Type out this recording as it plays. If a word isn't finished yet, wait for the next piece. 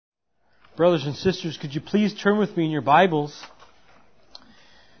Brothers and sisters, could you please turn with me in your Bibles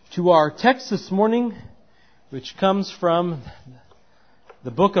to our text this morning, which comes from the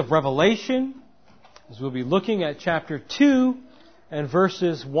book of Revelation, as we'll be looking at chapter 2 and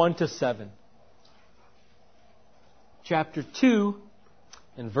verses 1 to 7. Chapter 2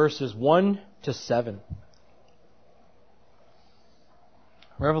 and verses 1 to 7.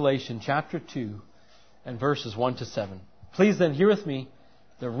 Revelation chapter 2 and verses 1 to 7. Please then hear with me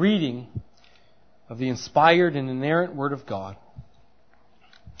the reading of the inspired and inerrant Word of God.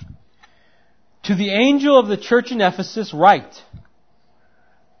 To the angel of the church in Ephesus write,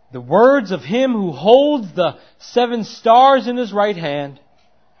 the words of him who holds the 7 stars in his right hand,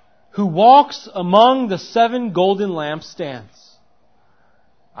 who walks among the 7 golden lampstands.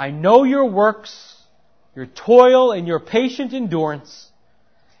 I know your works, your toil, and your patient endurance,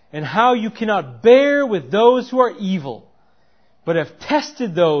 and how you cannot bear with those who are evil, but have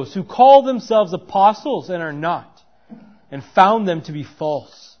tested those who call themselves apostles and are not, and found them to be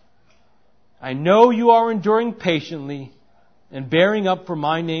false. I know you are enduring patiently and bearing up for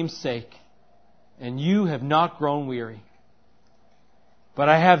my name's sake, and you have not grown weary. But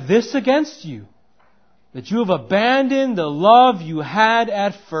I have this against you, that you have abandoned the love you had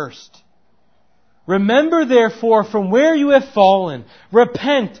at first. Remember therefore from where you have fallen,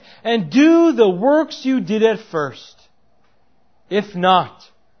 repent, and do the works you did at first. If not,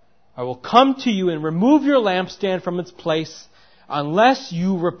 I will come to you and remove your lampstand from its place, unless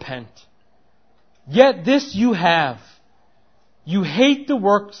you repent. Yet this you have. You hate the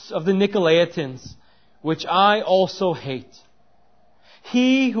works of the Nicolaitans, which I also hate.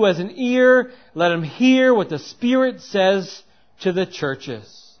 He who has an ear, let him hear what the Spirit says to the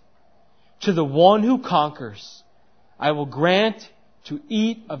churches. To the one who conquers, I will grant to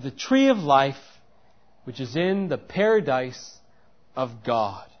eat of the tree of life, which is in the paradise of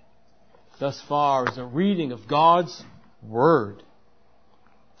God. Thus far is a reading of God's Word.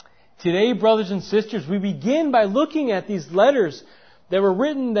 Today, brothers and sisters, we begin by looking at these letters that were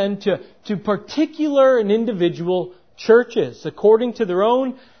written then to particular and individual churches, according to their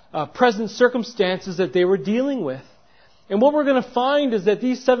own present circumstances that they were dealing with. And what we're going to find is that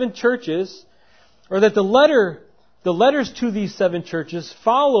these 7 churches, or that the letters to these 7 churches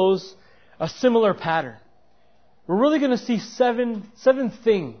follows a similar pattern. We're really going to see seven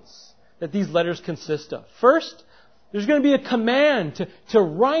things that these letters consist of. First, there's going to be a command to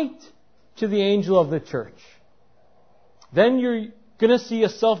write to the angel of the church. Then you're going to see a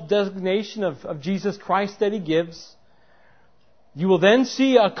self-designation of Jesus Christ that he gives. You will then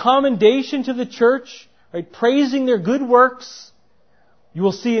see a commendation to the church, right, praising their good works. You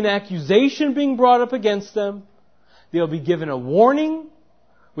will see an accusation being brought up against them. They'll be given a warning,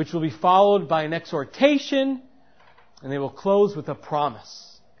 which will be followed by an exhortation, and they will close with a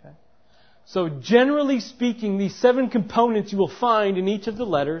promise. Okay? So generally speaking, these 7 components you will find in each of the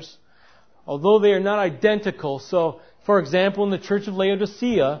letters, although they are not identical. So, for example, in the church of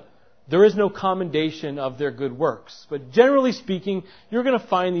Laodicea, there is no commendation of their good works. But generally speaking, you're going to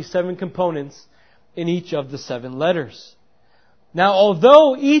find these 7 components in each of the 7 letters. Now,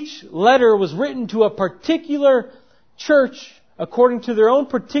 although each letter was written to a particular church according to their own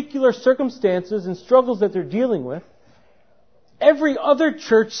particular circumstances and struggles that they're dealing with, every other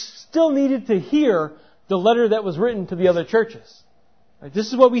church still needed to hear the letter that was written to the other churches. Right?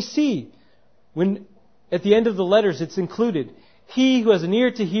 This is what we see when at the end of the letters it's included. He who has an ear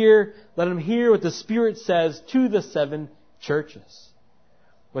to hear, let him hear what the Spirit says to the 7 churches.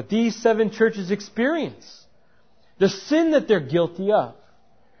 What these 7 churches experience, the sin that they're guilty of,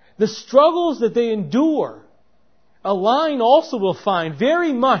 the struggles that they endure, align also, we'll find,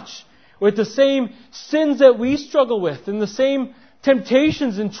 very much with the same sins that we struggle with and the same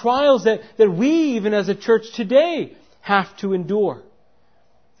temptations and trials that we, even as a church today, have to endure.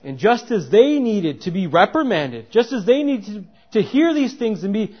 And just as they needed to be reprimanded, just as they needed to hear these things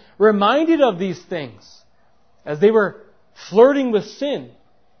and be reminded of these things, as they were flirting with sin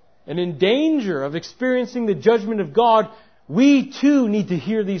and in danger of experiencing the judgment of God, we too need to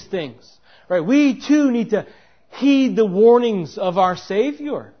hear these things. Right? We too need to heed the warnings of our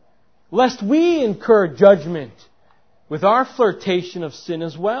Savior, lest we incur judgment with our flirtation of sin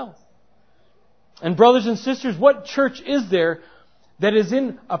as well. And brothers and sisters, what church is there that is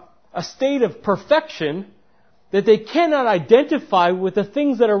in a state of perfection that they cannot identify with the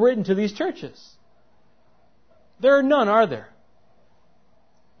things that are written to these churches? There are none, are there?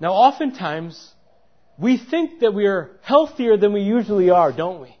 Now, oftentimes, we think that we are healthier than we usually are,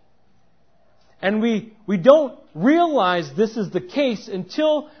 don't we? And we don't realize this is the case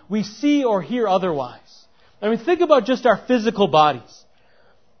until we see or hear otherwise. I mean, think about just our physical bodies.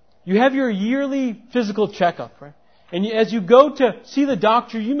 You have your yearly physical checkup, right? And as you go to see the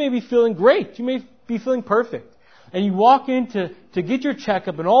doctor, you may be feeling great. You may be feeling perfect. And you walk in to get your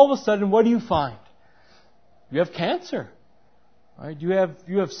checkup, and all of a sudden, what do you find? You have cancer. Right?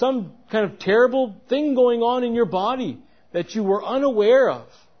 You have some kind of terrible thing going on in your body that you were unaware of.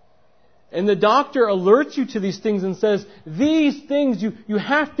 And the doctor alerts you to these things and says, these things you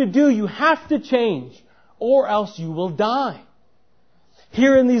have to do, you have to change, or else you will die.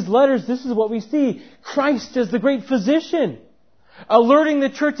 Here in these letters, this is what we see. Christ as the great physician, alerting the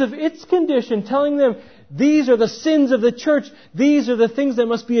church of its condition, telling them, these are the sins of the church, these are the things that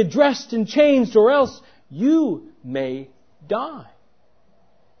must be addressed and changed, or else you may die.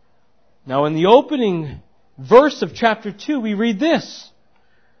 Now in the opening verse of chapter 2, we read this.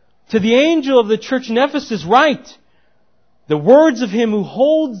 To the angel of the church in Ephesus write, the words of him who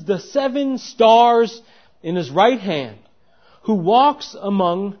holds the 7 stars in his right hand, who walks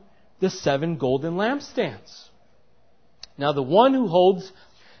among the 7 golden lampstands. Now the one who holds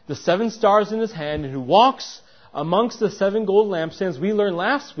the 7 stars in his hand and who walks amongst the 7 golden lampstands, we learned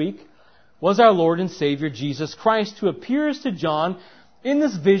last week, was our Lord and Savior Jesus Christ, who appears to John in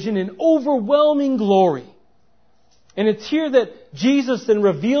this vision in overwhelming glory. And it's here that Jesus then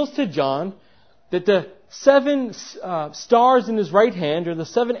reveals to John that the 7 stars in his right hand are the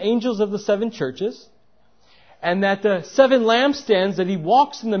 7 angels of the 7 churches, and that the 7 lampstands that he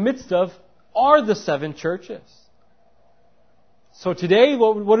walks in the midst of are the 7 churches. So today,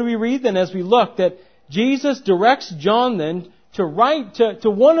 what do we read then as we look? That Jesus directs John then to write to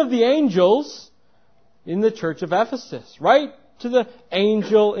one of the angels in the church of Ephesus. Write to the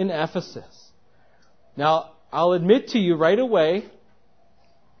angel in Ephesus. Now, I'll admit to you right away,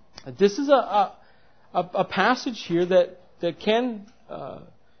 this is a passage here that can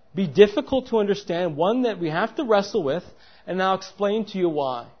be difficult to understand, one that we have to wrestle with, and I'll explain to you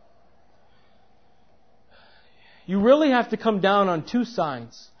why. You really have to come down on 2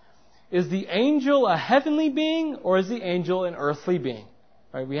 sides. Is the angel a heavenly being, or is the angel an earthly being?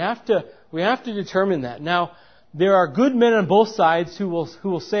 Right? We have to determine that. Now, there are good men on both sides who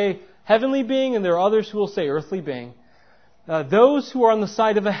will say heavenly being, and there are others who will say earthly being. Those who are on the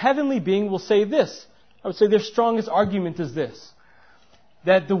side of a heavenly being will say this. I would say their strongest argument is this.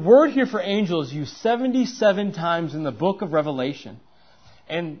 That the word here for angel is used 77 times in the book of Revelation.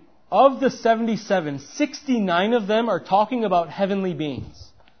 And of the 77, 69 of them are talking about heavenly beings.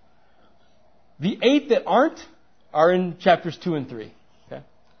 The 8 that aren't are in chapters 2 and 3. Okay?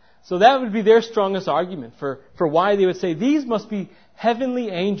 So that would be their strongest argument for why they would say these must be heavenly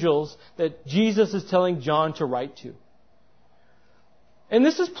angels that Jesus is telling John to write to. And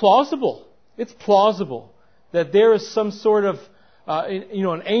this is plausible. It's plausible that there is some sort of,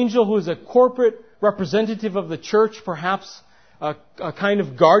 an angel who is a corporate representative of the church, perhaps a kind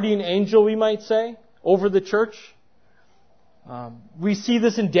of guardian angel, we might say, over the church. We see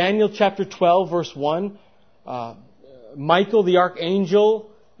this in Daniel chapter 12, verse 1. Michael, the archangel,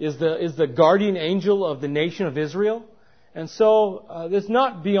 is the guardian angel of the nation of Israel. And so, it's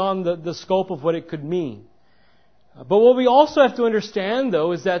not beyond the scope of what it could mean. But what we also have to understand,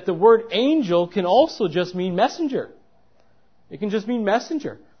 though, is that the word angel can also just mean messenger. It can just mean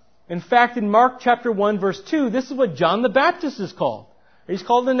messenger. In fact, in Mark chapter 1, verse 2, this is what John the Baptist is called. He's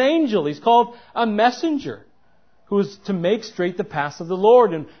called an angel. He's called a messenger who is to make straight the paths of the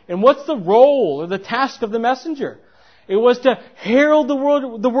Lord. And what's the role or the task of the messenger? It was to herald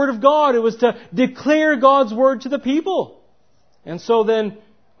the word of God. It was to declare God's word to the people. And so then,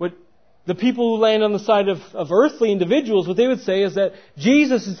 what the people who land on the side of earthly individuals, what they would say is that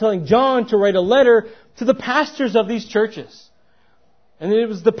Jesus is telling John to write a letter to the pastors of these churches. And it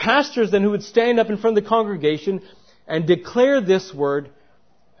was the pastors then who would stand up in front of the congregation and declare this word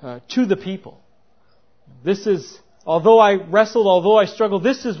to the people. This is, although I struggled,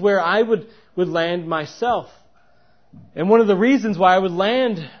 this is where I would land myself. And one of the reasons why I would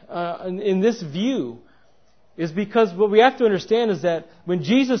land in this view is because what we have to understand is that when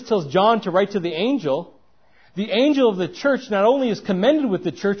Jesus tells John to write to the angel of the church not only is commended with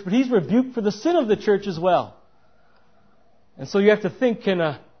the church, but he's rebuked for the sin of the church as well. And so you have to think, can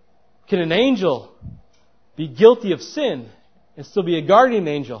an angel be guilty of sin and still be a guardian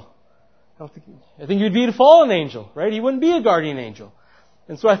angel? I think he would be a fallen angel, right? He wouldn't be a guardian angel.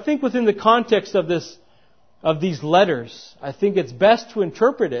 And so I think within the context of these letters, I think it's best to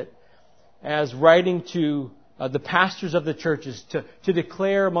interpret it as writing to the pastors of the churches to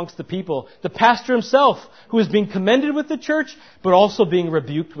declare amongst the people, the pastor himself who is being commended with the church, but also being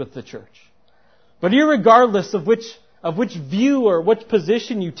rebuked with the church. But irregardless of which view or which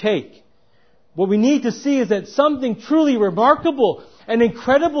position you take, what we need to see is that something truly remarkable and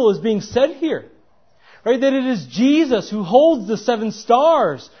incredible is being said here. Right? That it is Jesus who holds the 7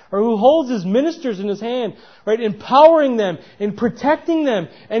 stars, or who holds His ministers in His hand, right? Empowering them and protecting them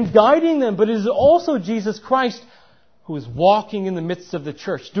and guiding them. But it is also Jesus Christ who is walking in the midst of the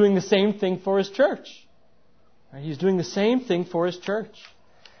church, doing the same thing for His church. Right? He's doing the same thing for His church.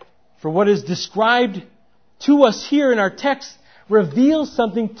 For what is described to us here in our text reveals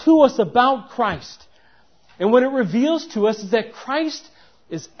something to us about Christ. And what it reveals to us is that Christ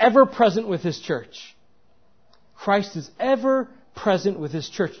is ever present with His church. Christ is ever present with His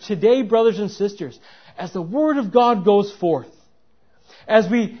church. Today, brothers and sisters, as the Word of God goes forth, as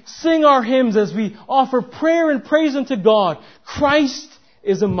we sing our hymns, as we offer prayer and praise unto God, Christ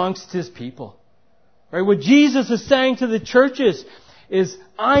is amongst His people. Right? What Jesus is saying to the churches is,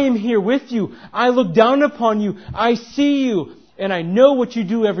 I am here with you. I look down upon you. I see you. And I know what you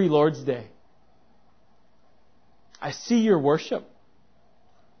do every Lord's Day. I see your worship.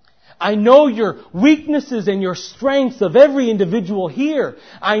 I know your weaknesses and your strengths of every individual here.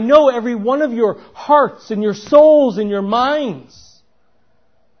 I know every one of your hearts and your souls and your minds.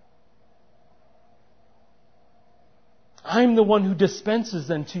 I'm the one who dispenses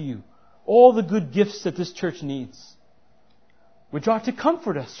them to you. All the good gifts that this church needs. Which ought to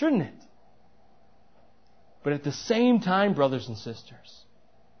comfort us, shouldn't it? But at the same time, brothers and sisters,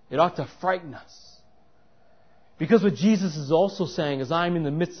 it ought to frighten us. Because what Jesus is also saying is, I'm in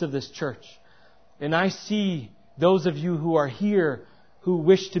the midst of this church, and I see those of you who are here who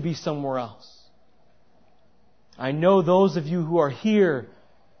wish to be somewhere else. I know those of you who are here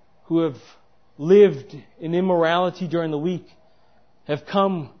who have lived in immorality during the week, have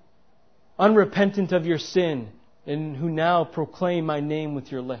come unrepentant of your sin, and who now proclaim my name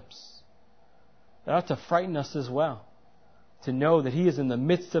with your lips. That ought to frighten us as well, to know that He is in the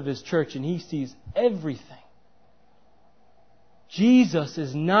midst of His church and He sees everything. Jesus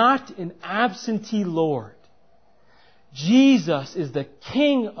is not an absentee Lord. Jesus is the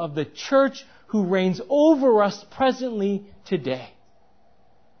King of the church who reigns over us presently today.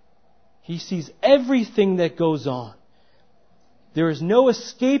 He sees everything that goes on. There is no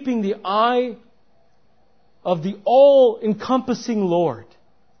escaping the eye of the all-encompassing Lord.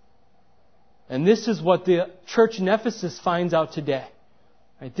 And this is what the church in Ephesus finds out today.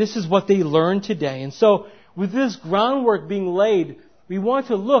 Right? This is what they learn today. And so, with this groundwork being laid, we want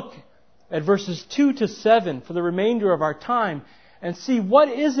to look at verses 2 to 7 for the remainder of our time and see what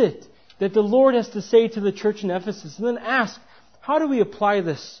is it that the Lord has to say to the church in Ephesus, and then ask, how do we apply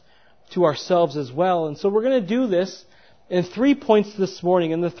this to ourselves as well? And so we're going to do this in 3 points this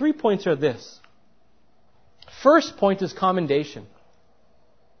morning, and the 3 points are this. First point is commendation.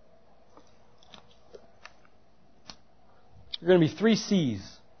 There are going to be 3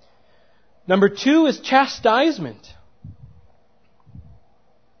 C's. Number 2 is chastisement.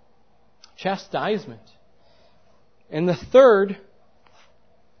 Chastisement. And the third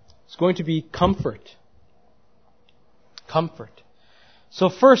is going to be comfort. Comfort. So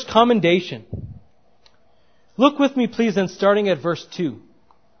first, commendation. Look with me, please, then, starting at verse 2.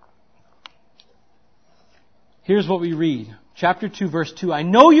 Here's what we read. Chapter 2, verse 2. I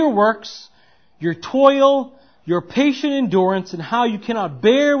know your works, your toil, your patient endurance, and how you cannot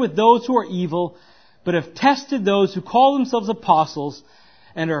bear with those who are evil, but have tested those who call themselves apostles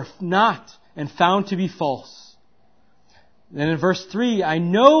and are not, and found to be false. Then in verse 3, I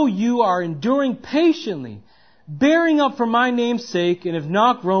know you are enduring patiently, bearing up for my name's sake, and have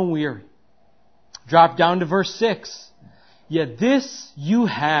not grown weary. Drop down to verse 6. Yet this you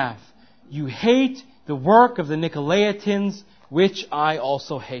have. You hate the work of the Nicolaitans, which I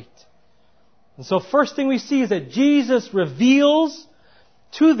also hate. And so first thing we see is that Jesus reveals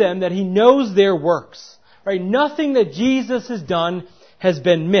to them that He knows their works. Right? Nothing that Jesus has done has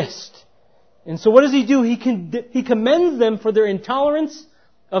been missed. And so what does He do? He commends them for their intolerance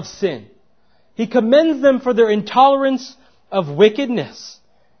of sin. He commends them for their intolerance of wickedness.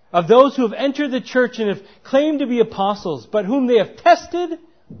 Of those who have entered the church and have claimed to be apostles, but whom they have tested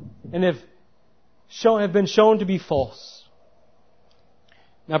and have been shown to be false.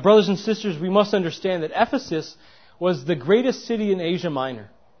 Now, brothers and sisters, we must understand that Ephesus was the greatest city in Asia Minor.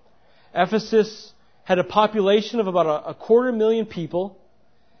 Ephesus had a population of about 250,000 people.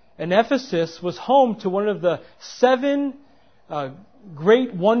 And Ephesus was home to one of the 7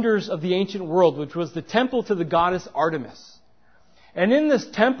 great wonders of the ancient world, which was the temple to the goddess Artemis. And in this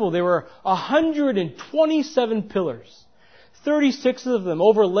temple there were 127 pillars, 36 of them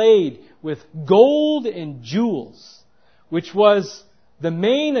overlaid with gold and jewels, which was the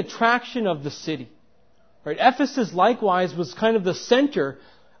main attraction of the city. Right? Ephesus likewise was kind of the center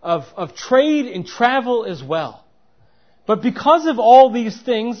of trade and travel as well. But because of all these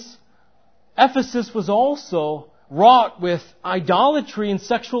things, Ephesus was also wrought with idolatry and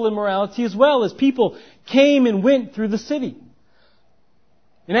sexual immorality as well, as people came and went through the city.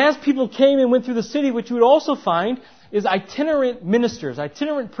 And as people came and went through the city, what you would also find is itinerant ministers,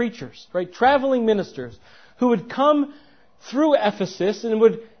 itinerant preachers, right? Traveling ministers who would come through Ephesus and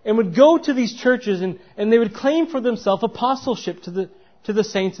would go to these churches and they would claim for themselves apostleship to the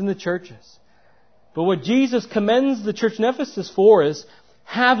saints in the churches. But what Jesus commends the church in Ephesus for is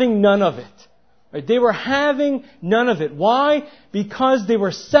having none of it. Right? They were having none of it. Why? Because they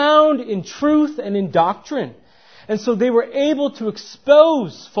were sound in truth and in doctrine. And so they were able to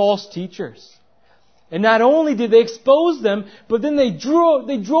expose false teachers. And not only did they expose them, but then they drove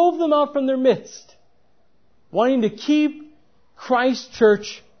them out from their midst, wanting to keep Christ's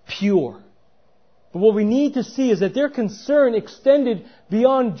church pure. But what we need to see is that their concern extended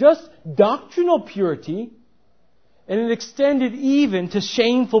beyond just doctrinal purity, and it extended even to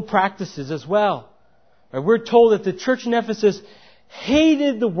shameful practices as well. We're told that the church in Ephesus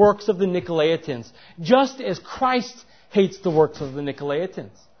hated the works of the Nicolaitans, just as Christ hates the works of the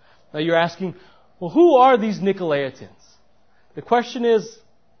Nicolaitans. Now you're asking, well, who are these Nicolaitans? The question is,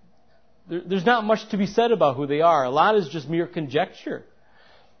 there's not much to be said about who they are. A lot is just mere conjecture.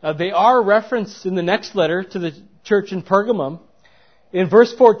 They are referenced in the next letter to the church in Pergamum. In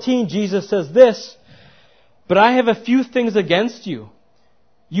verse 14, Jesus says this, "But I have a few things against you.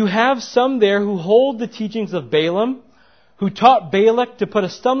 You have some there who hold the teachings of Balaam, who taught Balak to put a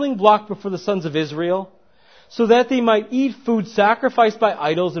stumbling block before the sons of Israel, so that they might eat food sacrificed by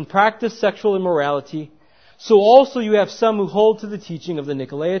idols and practice sexual immorality. So also you have some who hold to the teaching of the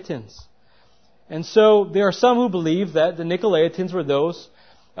Nicolaitans." And so there are some who believe that the Nicolaitans were those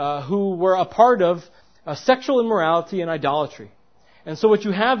who were a part of sexual immorality and idolatry. And so what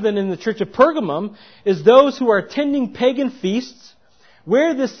you have then in the church of Pergamum is those who are attending pagan feasts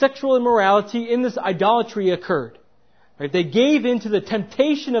where this sexual immorality and this idolatry occurred. Right? They gave in to the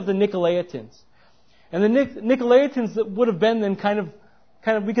temptation of the Nicolaitans. And the Nicolaitans would have been then kind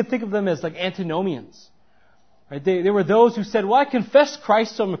of we could think of them as like antinomians. Right? They were those who said, well, I confess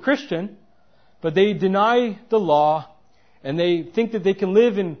Christ, so I'm a Christian, but they deny the law, and they think that they can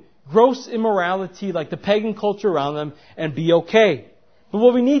live in gross immorality like the pagan culture around them and be okay. But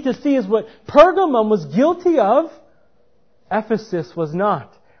what we need to see is what Pergamum was guilty of, Ephesus was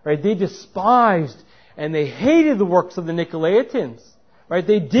not. Right? They despised and they hated the works of the Nicolaitans. Right?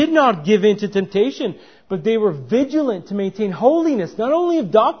 They did not give in to temptation, but they were vigilant to maintain holiness, not only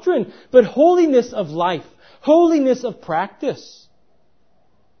of doctrine, but holiness of life, holiness of practice.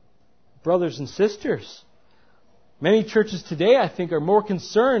 Brothers and sisters, many churches today, I think, are more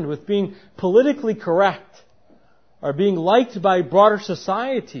concerned with being politically correct or being liked by broader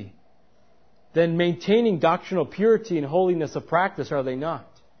society than maintaining doctrinal purity and holiness of practice, are they not?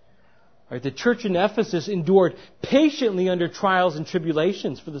 Right, the church in Ephesus endured patiently under trials and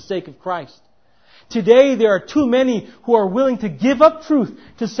tribulations for the sake of Christ. Today, there are too many who are willing to give up truth,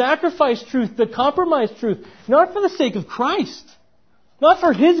 to sacrifice truth, to compromise truth, not for the sake of Christ, not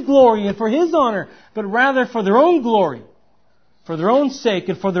for His glory and for His honor, but rather for their own glory, for their own sake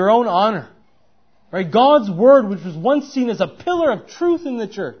and for their own honor. Right? God's Word, which was once seen as a pillar of truth in the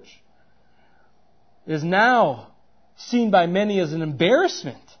church, is now seen by many as an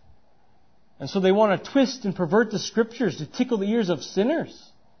embarrassment. And so they want to twist and pervert the Scriptures to tickle the ears of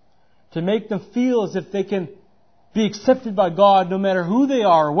sinners, to make them feel as if they can be accepted by God no matter who they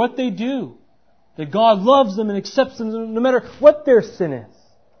are or what they do. That God loves them and accepts them no matter what their sin is.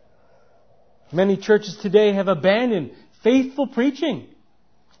 Many churches today have abandoned faithful preaching.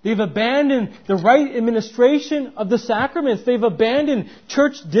 They've abandoned the right administration of the sacraments. They've abandoned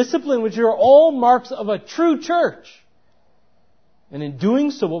church discipline, which are all marks of a true church. And in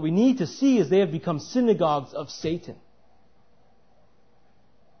doing so, what we need to see is they have become synagogues of Satan.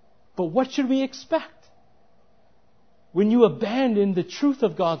 But what should we expect when you abandon the truth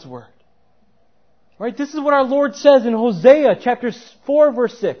of God's Word? Right? This is what our Lord says in Hosea chapter 4,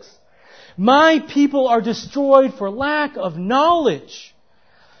 verse 6. My people are destroyed for lack of knowledge.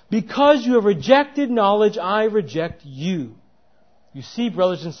 Because you have rejected knowledge, I reject you. You see,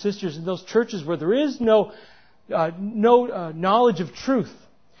 brothers and sisters, in those churches where there is no knowledge of truth,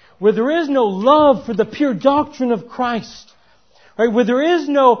 where there is no love for the pure doctrine of Christ, right? Where there is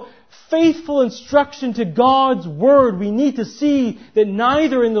no faithful instruction to God's Word, we need to see that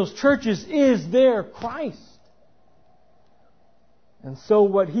neither in those churches is there Christ. And so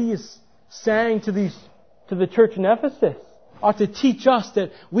what he is saying to the church in Ephesus ought to teach us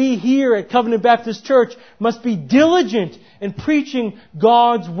that we here at Covenant Baptist Church must be diligent in preaching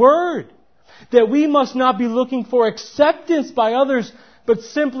God's Word. That we must not be looking for acceptance by others, but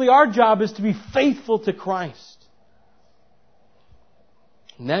simply our job is to be faithful to Christ.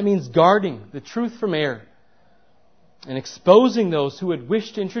 And that means guarding the truth from error and exposing those who would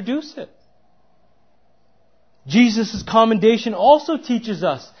wish to introduce it. Jesus' commendation also teaches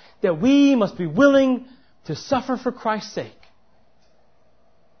us that we must be willing to suffer for Christ's sake.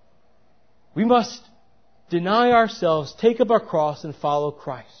 We must deny ourselves, take up our cross, and follow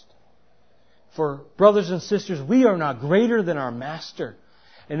Christ. For brothers and sisters, we are not greater than our Master.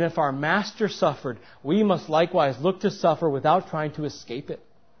 And if our Master suffered, we must likewise look to suffer without trying to escape it.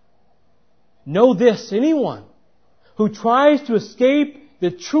 Know this, anyone who tries to escape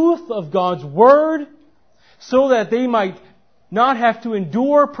the truth of God's Word so that they might not have to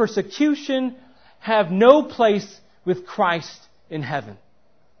endure persecution have no place with Christ in heaven.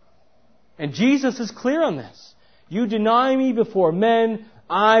 And Jesus is clear on this. You deny me before men,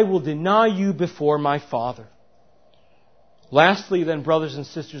 I will deny you before my Father. Lastly, then, brothers and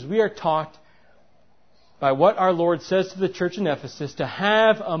sisters, we are taught by what our Lord says to the church in Ephesus to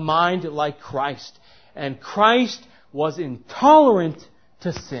have a mind like Christ. And Christ was intolerant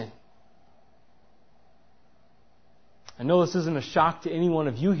to sin. I know this isn't a shock to any one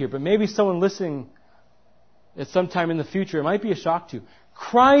of you here, but maybe someone listening at some time in the future, it might be a shock to.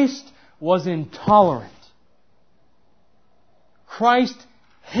 Christ was intolerant. Christ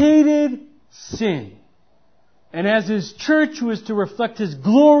hated sin. And as His church who is to reflect His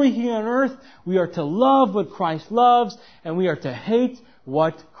glory here on earth, we are to love what Christ loves, and we are to hate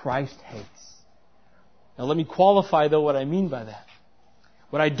what Christ hates. Now let me qualify though what I mean by that.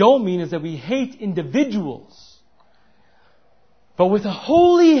 What I don't mean is that we hate individuals. But with a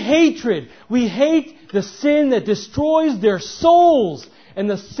holy hatred, we hate the sin that destroys their souls and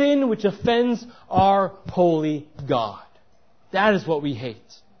the sin which offends our holy God. That is what we hate.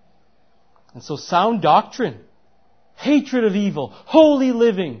 And so sound doctrine, hatred of evil, holy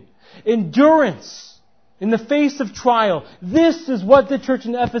living, endurance in the face of trial. This is what the church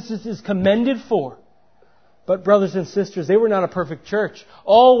in Ephesus is commended for. But brothers and sisters, they were not a perfect church.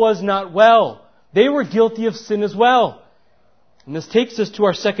 All was not well. They were guilty of sin as well. And this takes us to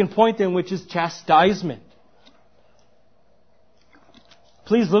our second point then, which is chastisement.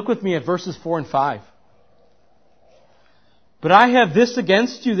 Please look with me at verses 4 and 5. But I have this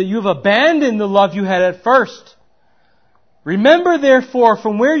against you, that you have abandoned the love you had at first. Remember therefore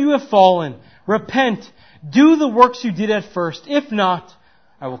from where you have fallen. Repent. Do the works you did at first. If not,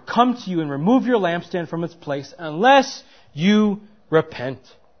 I will come to you and remove your lampstand from its place unless you repent.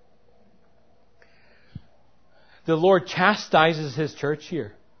 The Lord chastises His church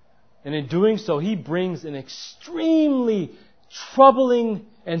here. And in doing so, He brings an extremely troubling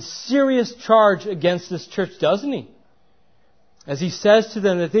and serious charge against this church, doesn't He? As He says to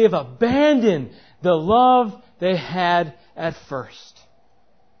them that they have abandoned the love they had at first.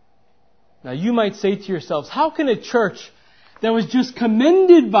 Now you might say to yourselves, how can a church that was just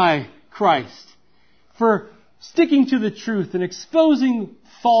commended by Christ for sticking to the truth and exposing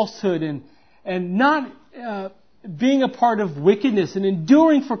falsehood and not being a part of wickedness and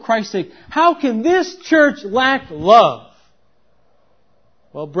enduring for Christ's sake, how can this church lack love?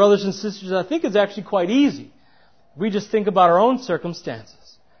 Well, brothers and sisters, I think it's actually quite easy. We just think about our own circumstances.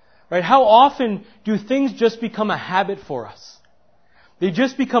 Right? How often do things just become a habit for us? They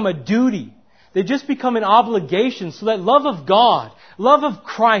just become a duty. They just become an obligation, so that love of God, love of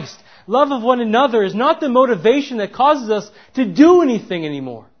Christ, love of one another is not the motivation that causes us to do anything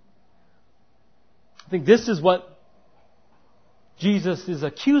anymore. I think this is what Jesus is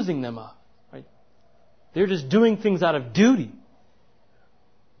accusing them of. Right? They're just doing things out of duty.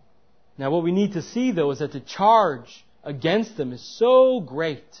 Now what we need to see though is that the charge against them is so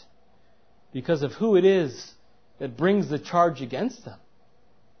great because of who it is that brings the charge against them.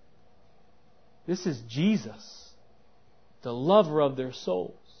 This is Jesus, the lover of their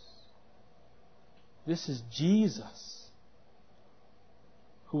souls. This is Jesus,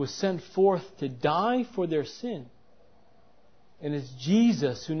 who was sent forth to die for their sin. And it's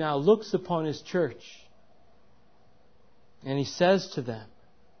Jesus who now looks upon His church and He says to them,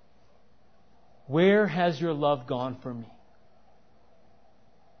 where has your love gone for me?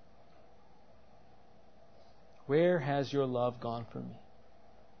 Where has your love gone for me?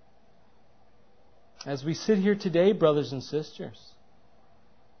 As we sit here today, brothers and sisters,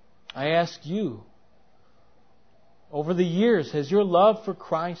 I ask you, over the years, has your love for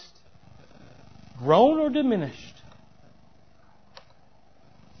Christ grown or diminished?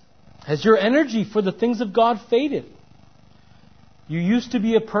 Has your energy for the things of God faded? You used to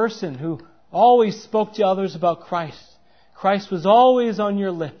be a person who always spoke to others about Christ. Christ was always on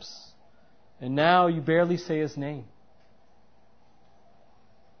your lips. And now you barely say His name.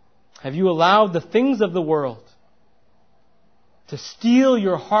 Have you allowed the things of the world to steal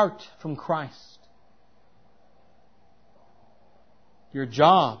your heart from Christ? Your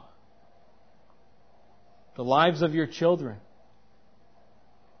job, the lives of your children,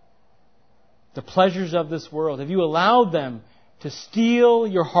 the pleasures of this world. Have you allowed them to steal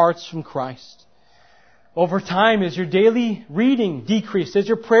your hearts from Christ? Over time, has your daily reading decreased? Has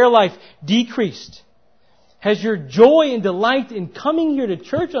your prayer life decreased? Has your joy and delight in coming here to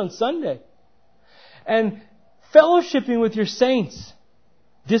church on Sunday and fellowshipping with your saints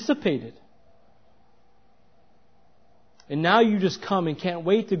dissipated? And now you just come and can't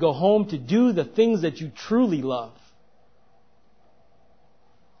wait to go home to do the things that you truly love.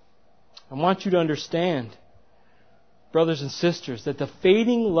 I want you to understand, brothers and sisters, that the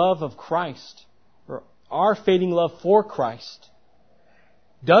fading love of Christ, or our fading love for Christ,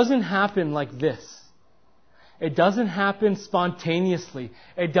 doesn't happen like this. It doesn't happen spontaneously.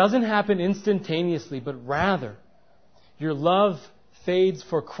 It doesn't happen instantaneously, but rather, your love fades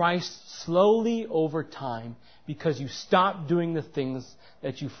for Christ slowly over time because you stop doing the things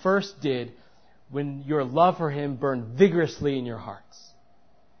that you first did when your love for Him burned vigorously in your hearts.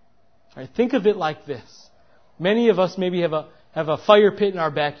 All right, think of it like this. Many of us maybe have a fire pit in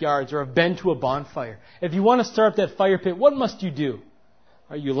our backyards or have been to a bonfire. If you want to start up that fire pit, what must you do? All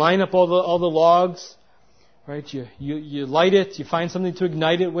right, you line up all the logs. Right? You light it. You find something to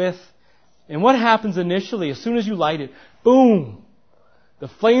ignite it with. And what happens initially? As soon as you light it, boom! The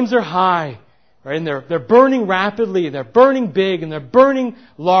flames are high. Right? And they're burning rapidly. They're burning big. And they're burning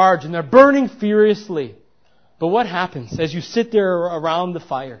large. And they're burning furiously. But what happens as you sit there around the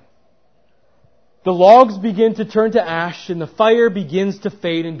fire? The logs begin to turn to ash and the fire begins to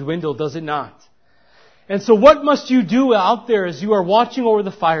fade and dwindle, does it not? And so what must you do out there as you are watching over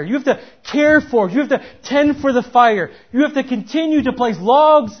the fire? You have to care for it. You have to tend for the fire. You have to continue to place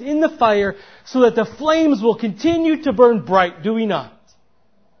logs in the fire so that the flames will continue to burn bright, do we not?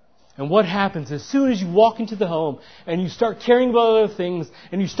 And what happens as soon as you walk into the home and you start caring about other things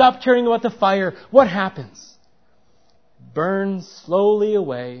and you stop caring about the fire, what happens? It burns slowly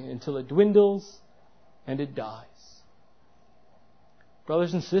away until it dwindles and it dies.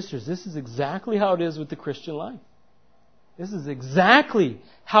 Brothers and sisters, this is exactly how it is with the Christian life. This is exactly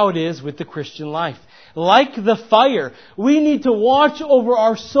how it is with the Christian life. Like the fire, we need to watch over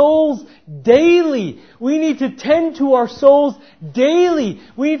our souls daily. We need to tend to our souls daily.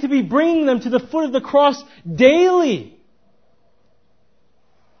 We need to be bringing them to the foot of the cross daily.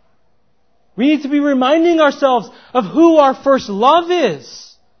 We need to be reminding ourselves of who our first love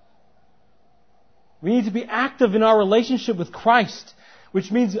is. We need to be active in our relationship with Christ,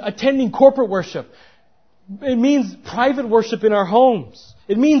 which means attending corporate worship. It means private worship in our homes.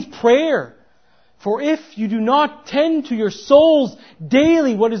 It means prayer. For if you do not tend to your souls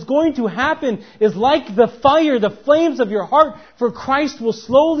daily, what is going to happen is like the fire, the flames of your heart for Christ will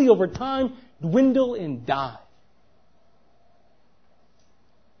slowly over time dwindle and die.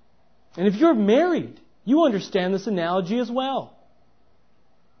 And if you're married, you understand this analogy as well.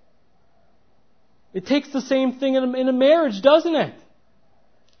 It takes the same thing in a marriage, doesn't it?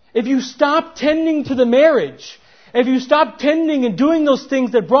 If you stop tending to the marriage, if you stop tending and doing those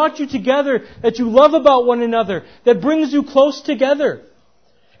things that brought you together, that you love about one another, that brings you close together,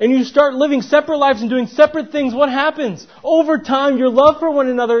 and you start living separate lives and doing separate things, what happens? Over time, your love for one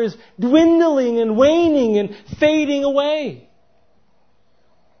another is dwindling and waning and fading away.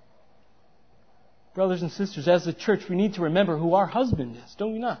 Brothers and sisters, as a church, we need to remember who our husband is,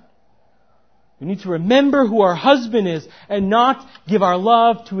 don't we not? We need to remember who our husband is and not give our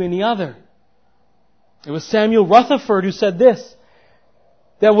love to any other. It was Samuel Rutherford who said this,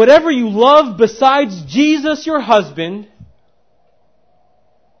 that whatever you love besides Jesus, your husband,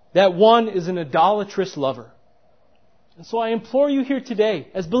 that one is an idolatrous lover. And so I implore you here today,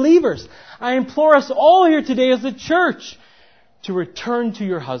 as believers, I implore us all here today as a church to return to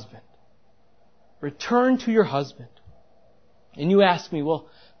your husband. Return to your husband. And you ask me, well,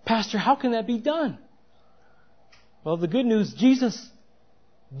 Pastor, how can that be done? Well, the good news, Jesus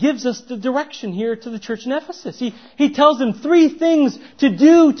gives us the direction here to the church in Ephesus. He tells them 3 things to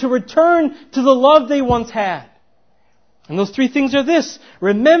do to return to the love they once had. And those 3 things are this.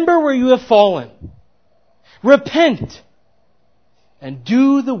 Remember where you have fallen. Repent. And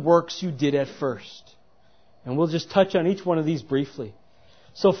do the works you did at first. And we'll just touch on each one of these briefly.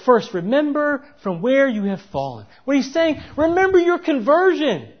 So first, remember from where you have fallen. What he's saying, remember your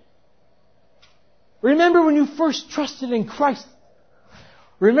conversion. Remember when you first trusted in Christ.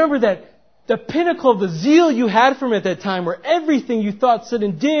 Remember that the pinnacle of the zeal you had from at that time, where everything you thought, said,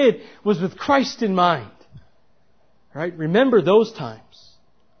 and did was with Christ in mind. Right? Remember those times.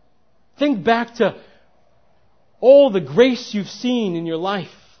 Think back to all the grace you've seen in your life.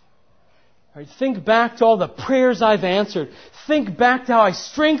 Right? Think back to all the prayers I've answered. Think back to how I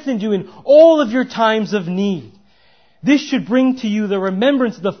strengthened you in all of your times of need. This should bring to you the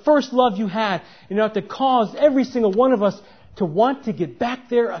remembrance of the first love you had, and it ought to cause every single one of us to want to get back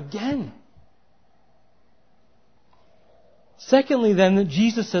there again. Secondly, then,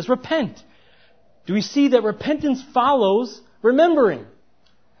 Jesus says, repent. Do we see that repentance follows remembering?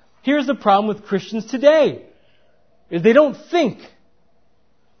 Here's the problem with Christians today, is they don't think.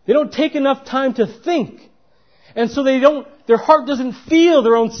 They don't take enough time to think. And so their heart doesn't feel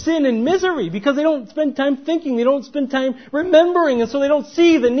their own sin and misery because they don't spend time thinking. They don't spend time remembering. And so they don't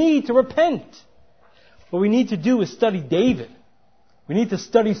see the need to repent. What we need to do is study David. We need to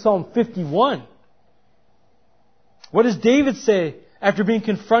study Psalm 51. What does David say after being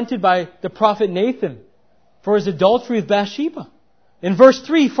confronted by the prophet Nathan for his adultery with Bathsheba? In verse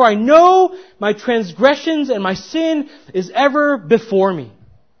 3, for I know my transgressions and my sin is ever before me.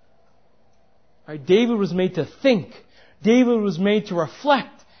 Right, David was made to think. David was made to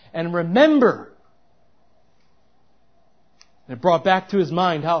reflect and remember. And it brought back to his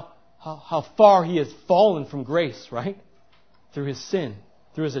mind how far he has fallen from grace, right? Through his sin,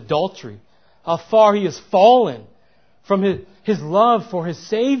 through his adultery. How far he has fallen from his love for his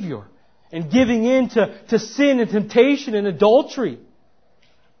Savior and giving in to sin and temptation and adultery.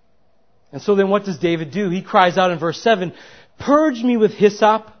 And so then what does David do? He cries out in verse 7, purge me with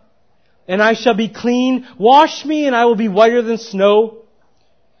hyssop, and I shall be clean. Wash me, and I will be whiter than snow.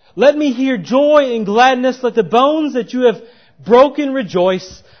 Let me hear joy and gladness. Let the bones that you have broken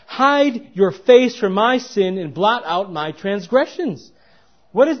rejoice. Hide your face from my sin and blot out my transgressions.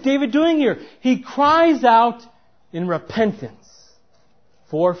 What is David doing here? He cries out in repentance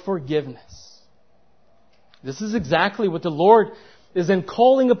for forgiveness. This is exactly what the Lord is then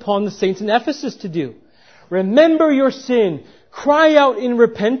calling upon the saints in Ephesus to do. Remember your sin. Cry out in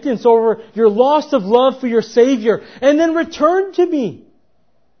repentance over your loss of love for your Savior. And then return to me.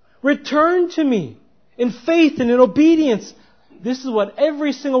 Return to me in faith and in obedience. This is what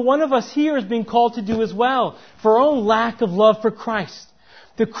every single one of us here is being called to do as well. For our own lack of love for Christ.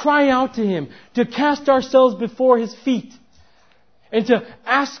 To cry out to Him. To cast ourselves before His feet. And to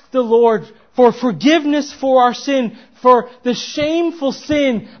ask the Lord for forgiveness for our sin, for the shameful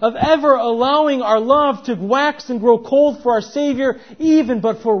sin of ever allowing our love to wax and grow cold for our Savior, even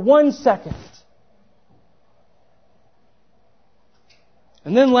but for 1 second.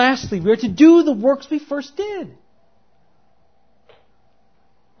 And then lastly, we are to do the works we first did.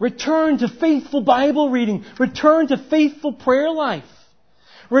 Return to faithful Bible reading. Return to faithful prayer life.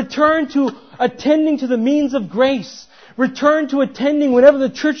 Return to attending to the means of grace. Return to attending whenever the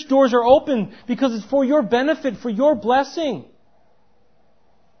church doors are open because it's for your benefit, for your blessing.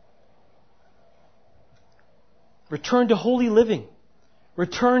 Return to holy living.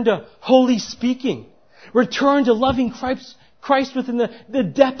 Return to holy speaking. Return to loving Christ within the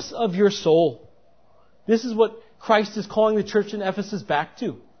depths of your soul. This is what Christ is calling the church in Ephesus back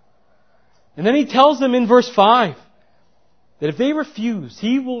to. And then He tells them in verse 5 that if they refuse,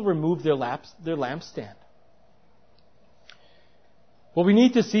 He will remove their lampstand. What we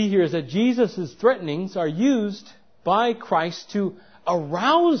need to see here is that Jesus' threatenings are used by Christ to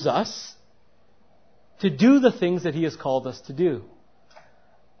arouse us to do the things that He has called us to do.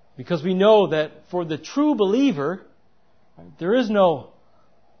 Because we know that for the true believer, there is no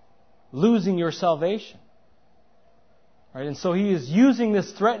losing your salvation. Right? And so He is using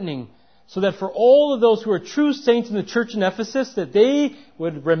this threatening so that for all of those who are true saints in the church in Ephesus, that they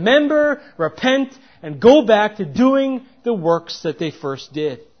would remember, repent, and go back to doing the works that they first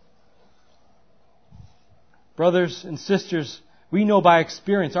did. Brothers and sisters, we know by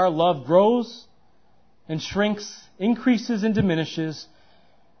experience our love grows and shrinks, increases and diminishes.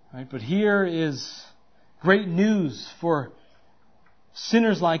 Right? But here is great news for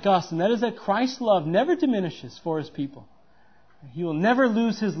sinners like us, and that is that Christ's love never diminishes for His people. He will never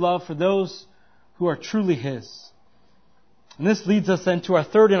lose His love for those who are truly His. And this leads us then to our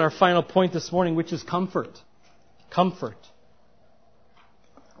third and our final point this morning, which is comfort. Comfort.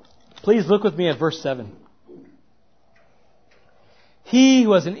 Please look with me at verse 7. He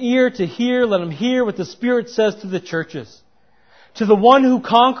who has an ear to hear, let him hear what the Spirit says to the churches. To the one who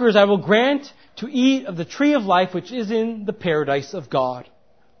conquers, I will grant to eat of the tree of life which is in the paradise of God.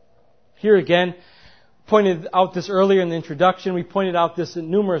 Here again, pointed out this earlier in the introduction. We pointed out this in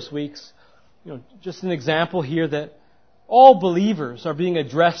numerous weeks. Just an example here that All believers are being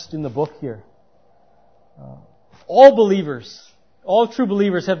addressed in the book here. All believers, all true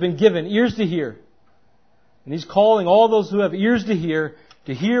believers have been given ears to hear. And He's calling all those who have ears to hear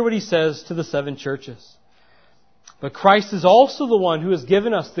what He says to the 7 churches. But Christ is also the one who has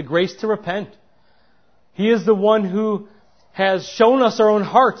given us the grace to repent. He is the one who has shown us our own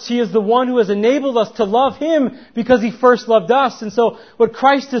hearts. He is the one who has enabled us to love Him because He first loved us. And so what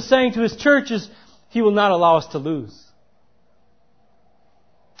Christ is saying to His church is He will not allow us to lose.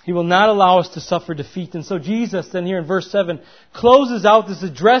 He will not allow us to suffer defeat. And so Jesus, then here in verse 7, closes out this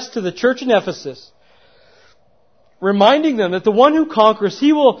address to the church in Ephesus, reminding them that the one who conquers,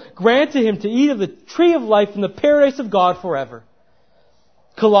 He will grant to him to eat of the tree of life in the paradise of God forever.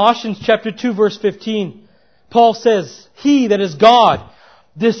 Colossians chapter 2 verse 15, Paul says, He, that is God,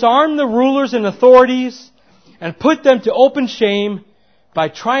 disarmed the rulers and authorities and put them to open shame by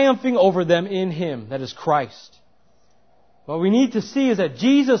triumphing over them in Him, that is Christ. What we need to see is that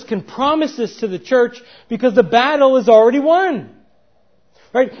Jesus can promise this to the church because the battle is already won.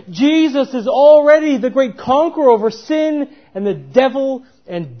 Right? Jesus is already the great conqueror over sin and the devil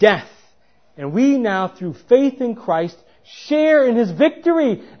and death. And we now, through faith in Christ, share in His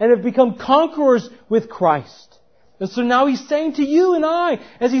victory and have become conquerors with Christ. And so now He's saying to you and I,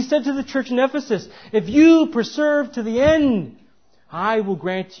 as He said to the church in Ephesus, if you persevere to the end, I will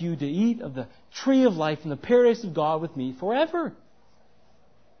grant you to eat of the tree of life in the paradise of God with me forever.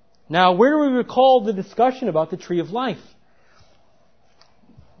 Now, where do we recall the discussion about the tree of life?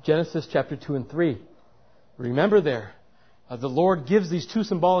 Genesis chapter 2 and 3. Remember there, the Lord gives these 2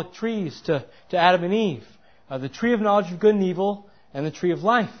 symbolic trees to Adam and Eve. The tree of knowledge of good and evil and the tree of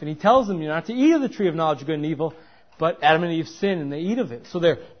life. And He tells them you're not to eat of the tree of knowledge of good and evil, but Adam and Eve sin and they eat of it. So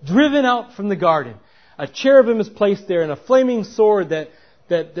they're driven out from the garden. A cherubim is placed there and a flaming sword that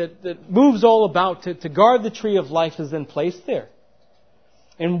moves all about to guard the tree of life is then placed there.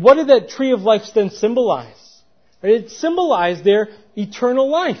 And what did that tree of life then symbolize? It symbolized their eternal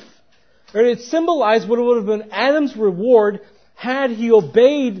life. It symbolized what would have been Adam's reward had he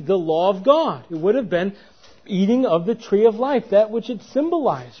obeyed the law of God. It would have been eating of the tree of life, that which it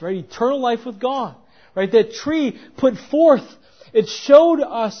symbolized, right? Eternal life with God. Right? That tree put forth, it showed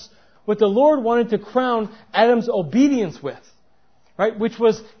us what the Lord wanted to crown Adam's obedience with. Right? Which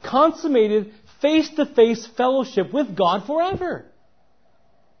was consummated face-to-face fellowship with God forever.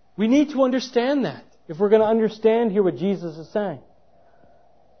 We need to understand that if we're going to understand here what Jesus is saying.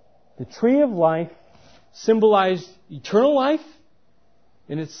 The tree of life symbolized eternal life,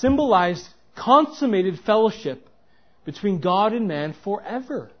 and it symbolized consummated fellowship between God and man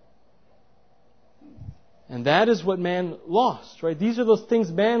forever. And that is what man lost, right? These are those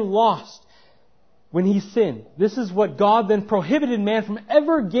things man lost when he sinned. This is what God then prohibited man from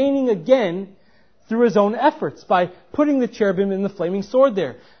ever gaining again through his own efforts by putting the cherubim and the flaming sword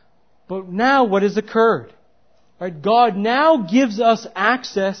there. But now what has occurred? Right? God now gives us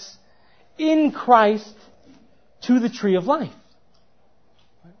access in Christ to the tree of life.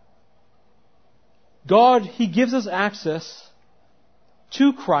 God, He gives us access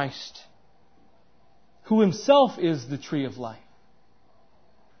to Christ, who Himself is the tree of life.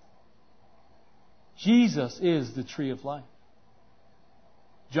 Jesus is the tree of life.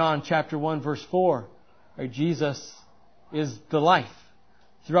 John chapter 1 verse 4. Right? Jesus is the life.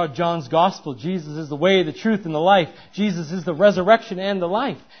 Throughout John's Gospel, Jesus is the way, the truth, and the life. Jesus is the resurrection and the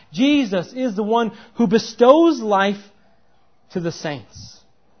life. Jesus is the one who bestows life to the saints.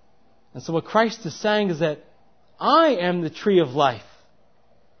 And so what Christ is saying is that I am the tree of life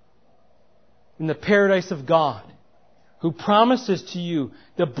in the paradise of God, who promises to you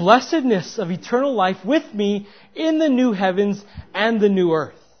the blessedness of eternal life with me in the new heavens and the new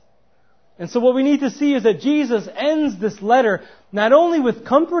earth. And so what we need to see is that Jesus ends this letter not only with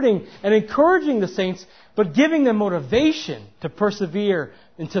comforting and encouraging the saints, but giving them motivation to persevere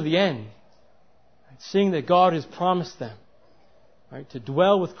until the end. Seeing that God has promised them, right, to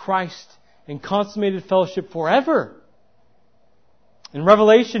dwell with Christ in consummated fellowship forever. In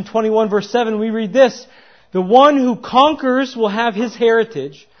Revelation 21 verse 7 we read this, the one who conquers will have his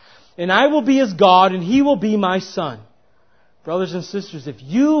heritage, and I will be his God, and he will be my son. Brothers and sisters, if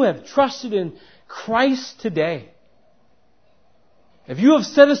you have trusted in Christ today, if you have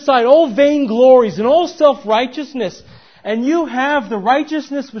set aside all vainglories and all self-righteousness, and you have the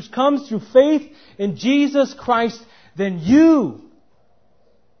righteousness which comes through faith in Jesus Christ, then you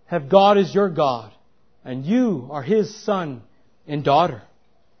have God as your God, and you are His son and daughter.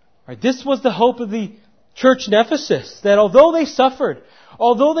 Right? This was the hope of the church in Ephesus, that although they suffered,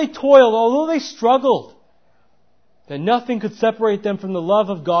 although they toiled, although they struggled, that nothing could separate them from the love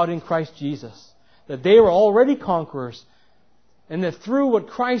of God in Christ Jesus. That they were already conquerors And that through what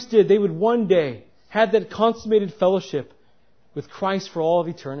Christ did, they would one day have that consummated fellowship with Christ for all of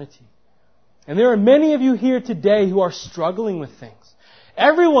eternity. And there are many of you here today who are struggling with things.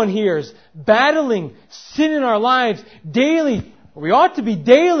 Everyone here is battling sin in our lives daily. We ought to be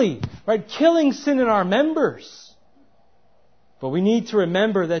daily, right? Killing sin in our members. But we need to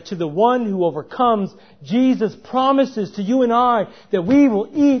remember that to the one who overcomes, Jesus promises to you and I that we will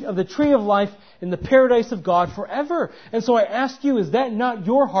eat of the tree of life in the paradise of God forever. And so I ask you, is that not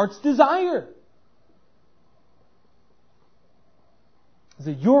your heart's desire? Is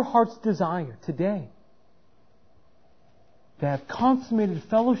it your heart's desire today to have consummated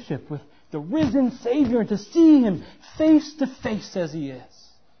fellowship with the risen Savior and to see Him face to face as He is?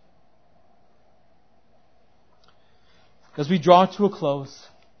 As we draw to a close,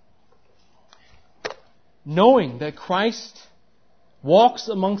 knowing that Christ walks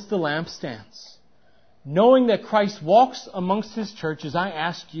amongst the lampstands, knowing that Christ walks amongst His churches, I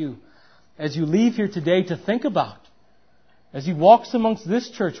ask you, as you leave here today, to think about, as He walks amongst this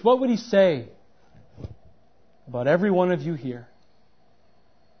church, what would He say about every one of you here?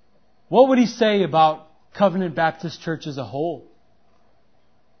 What would He say about Covenant Baptist Church as a whole?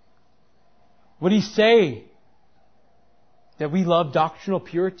 Would He say that we love doctrinal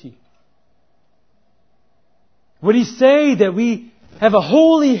purity? Would He say that we have a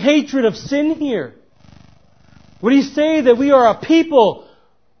holy hatred of sin here? Would He say that we are a people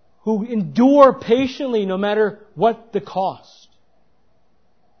who endure patiently no matter what the cost?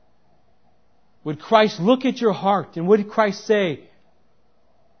 Would Christ look at your heart and would Christ say,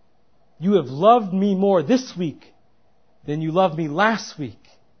 you have loved me more this week than you loved me last week?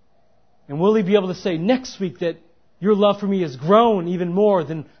 And will He be able to say next week that your love for me has grown even more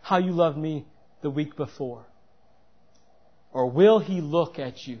than how you loved me the week before? Or will He look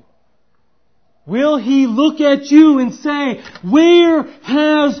at you? Will He look at you and say, where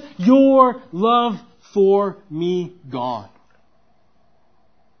has your love for me gone?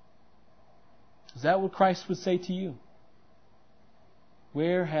 Is that what Christ would say to you?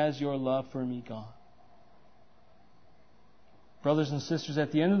 Where has your love for me gone? Brothers and sisters,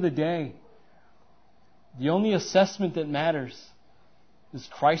 at the end of the day, the only assessment that matters is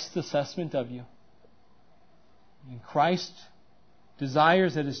Christ's assessment of you. And Christ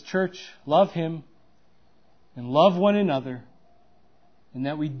desires that His church love Him and love one another, and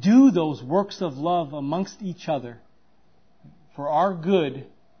that we do those works of love amongst each other for our good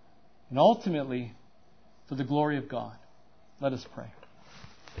and ultimately for the glory of God. Let us pray.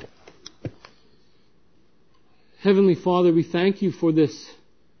 Heavenly Father, we thank You for this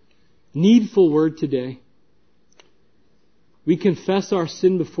needful word today. We confess our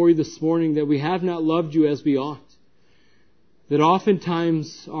sin before You this morning, that we have not loved You as we ought. That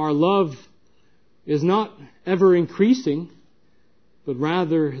oftentimes our love is not ever increasing, but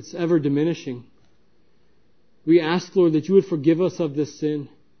rather it's ever diminishing. We ask, Lord, that You would forgive us of this sin.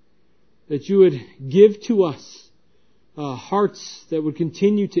 That You would give to us hearts that would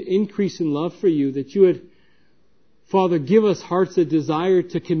continue to increase in love for You. That You would, Father, give us hearts that desire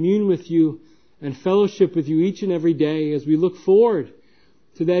to commune with You and fellowship with You each and every day as we look forward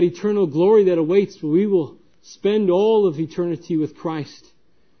to that eternal glory that awaits, where we will spend all of eternity with Christ.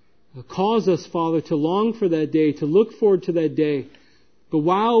 Cause us, Father, to long for that day, to look forward to that day. But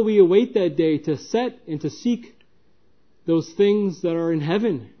while we await that day, to set and to seek those things that are in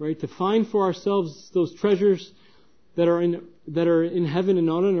heaven, right? To find for ourselves those treasures that are in heaven and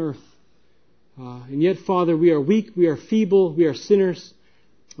not on earth. And yet, Father, we are weak, we are feeble, we are sinners,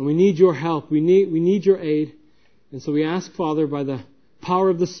 and we need Your help. We need Your aid. And so we ask, Father, by the power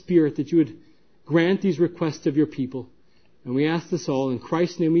of the Spirit, that You would grant these requests of Your people. And we ask this all in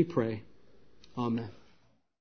Christ's name we pray. Amen.